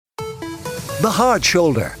The Hard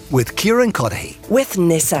Shoulder with Kieran Cuddihy with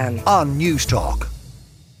Nissan on News Talk.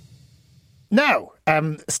 Now,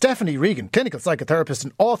 Stephanie Regan, clinical psychotherapist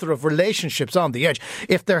and author of Relationships on the Edge.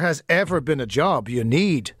 If there has ever been a job you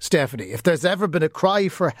need, Stephanie, if there's ever been a cry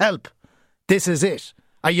for help, this is it.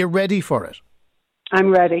 Are you ready for it?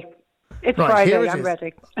 I'm ready. It's right, Friday, I'm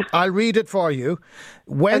ready. I'll read it for you.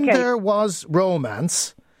 When there was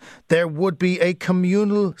romance, there would be a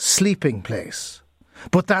communal sleeping place.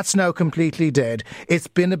 But that's now completely dead. It's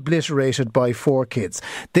been obliterated by 4 kids.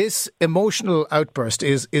 This emotional outburst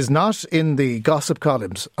is not in the gossip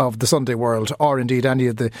columns of the Sunday World or indeed any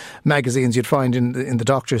of the magazines you'd find in the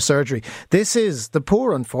doctor's surgery. This is the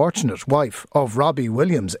poor unfortunate wife of Robbie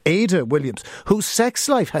Williams, Ayda Williams, whose sex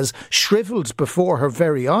life has shrivelled before her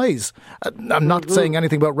very eyes. I'm not saying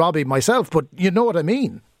anything about Robbie myself, but you know what I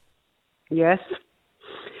mean. Yes.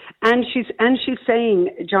 And she's saying,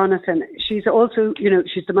 Jonathan, she's also,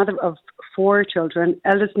 she's the mother of 4 children.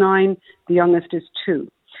 Eldest 9, the youngest is 2.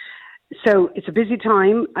 So it's a busy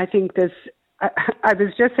time. I think I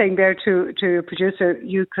was just saying there to a producer,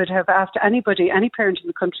 you could have asked anybody, any parent in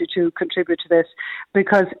the country to contribute to this,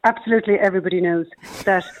 because absolutely everybody knows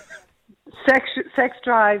that sex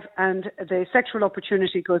drive and the sexual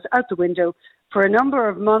opportunity goes out the window for a number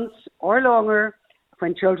of months or longer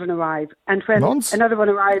when children arrive. And when another one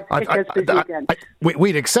arrives, it gets busy again.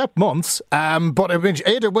 We'd accept months, but I mean,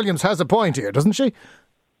 Ayda Williams has a point here, doesn't she?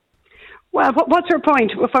 Well, what's her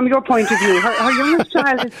point? From your point of view, her youngest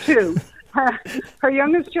child is 2. Her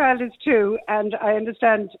youngest child is 2, and I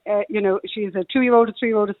understand, she's a 2-year-old, a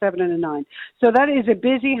 3-year-old, a 7 and a 9. So that is a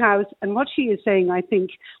busy house. And what she is saying, I think,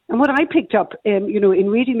 and what I picked up, in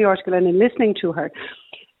reading the article and in listening to her,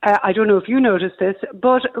 I don't know if you noticed this,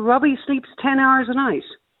 but Robbie sleeps 10 hours a night.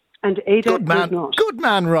 And Ayda does not. Good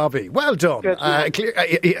man, Robbie. Well done.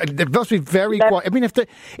 It must be very quiet. I mean, if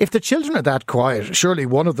the children are that quiet, surely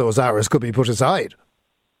one of those hours could be put aside.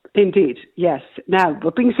 Indeed, yes. Now,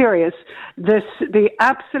 but being serious, the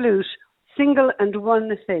absolute single and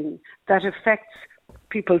one thing that affects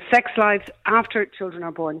people's sex lives after children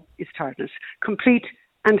are born is tiredness. Complete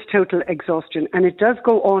and total exhaustion. And it does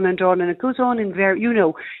go on, and it goes on in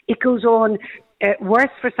it goes on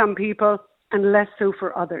worse for some people and less so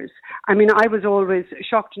for others. I mean, I was always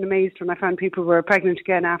shocked and amazed when I found people were pregnant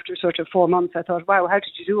again after sort of 4 months. I thought, wow, how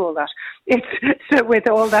did you do all that? It's with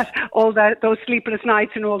all that, those sleepless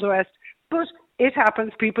nights and all the rest. But it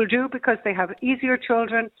happens. People do, because they have easier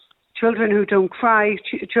children who don't cry,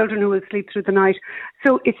 children who will sleep through the night.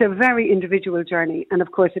 So it's a very individual journey. And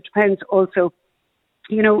of course, it depends also.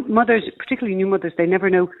 Mothers, particularly new mothers, they never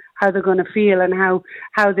know how they're going to feel and how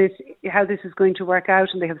this is going to work out,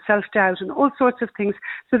 and they have self-doubt and all sorts of things.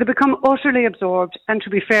 So they become utterly absorbed. And to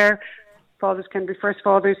be fair, fathers can be first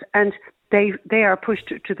fathers, and they are pushed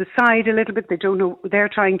to the side a little bit. They don't know. They're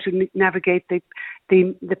trying to navigate the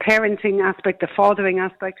parenting aspect, the fathering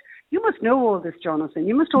aspect. You must know all this, Jonathan.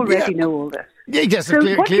 You must already know all this. Yes, so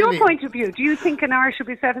what's your point of view? Do you think an hour should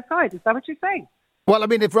be set aside? Is that what you're saying? Well, I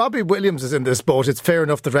mean, if Robbie Williams is in this boat, it's fair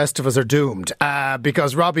enough the rest of us are doomed,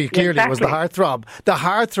 because Robbie clearly was the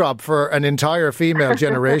heartthrob for an entire female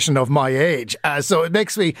generation of my age. So it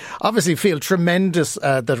makes me obviously feel tremendous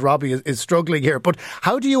that Robbie is struggling here. But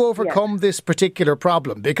how do you overcome this particular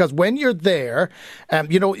problem? Because when you're there,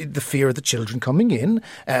 the fear of the children coming in,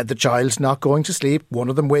 the child's not going to sleep, one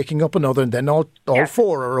of them waking up another, and then all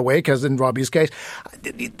 4 are awake, as in Robbie's case.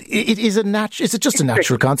 Is it just a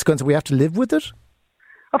natural consequence and we have to live with it?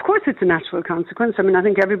 Of course it's a natural consequence. I mean, I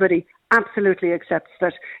think everybody absolutely accepts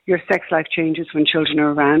that your sex life changes when children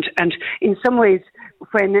are around. And in some ways,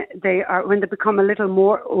 when they become a little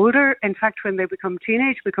more older, in fact, when they become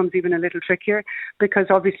teenage, it becomes even a little trickier, because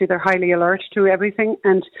obviously they're highly alert to everything.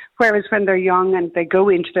 And whereas when they're young and they go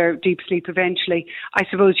into their deep sleep eventually, I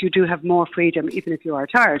suppose you do have more freedom, even if you are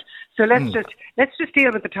tired. So let's just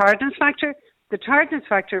deal with the tiredness factor. The tiredness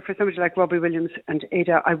factor for somebody like Robbie Williams and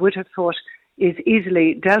Ayda, I would have thought, is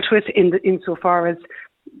easily dealt with insofar as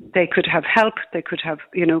they could have help, they could have,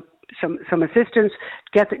 some assistance,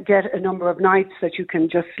 get a number of nights that you can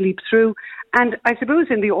just sleep through. And I suppose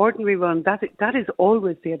in the ordinary run, that is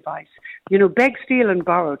always the advice. Beg, steal and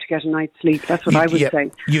borrow to get a night's sleep. That's what I would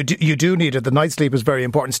say. You do need it. The night's sleep is very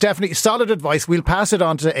important. Stephanie, solid advice. We'll pass it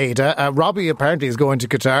on to Ayda. Robbie apparently is going to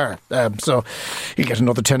Qatar, so he'll get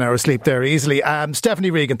another 10 hours sleep there easily.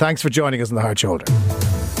 Stephanie Regan, thanks for joining us on The Hard Shoulder.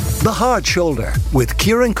 The Hard Shoulder with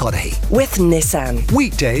Kieran Cuddihy with Nissan.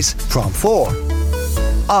 Weekdays from 4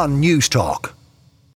 on News Talk.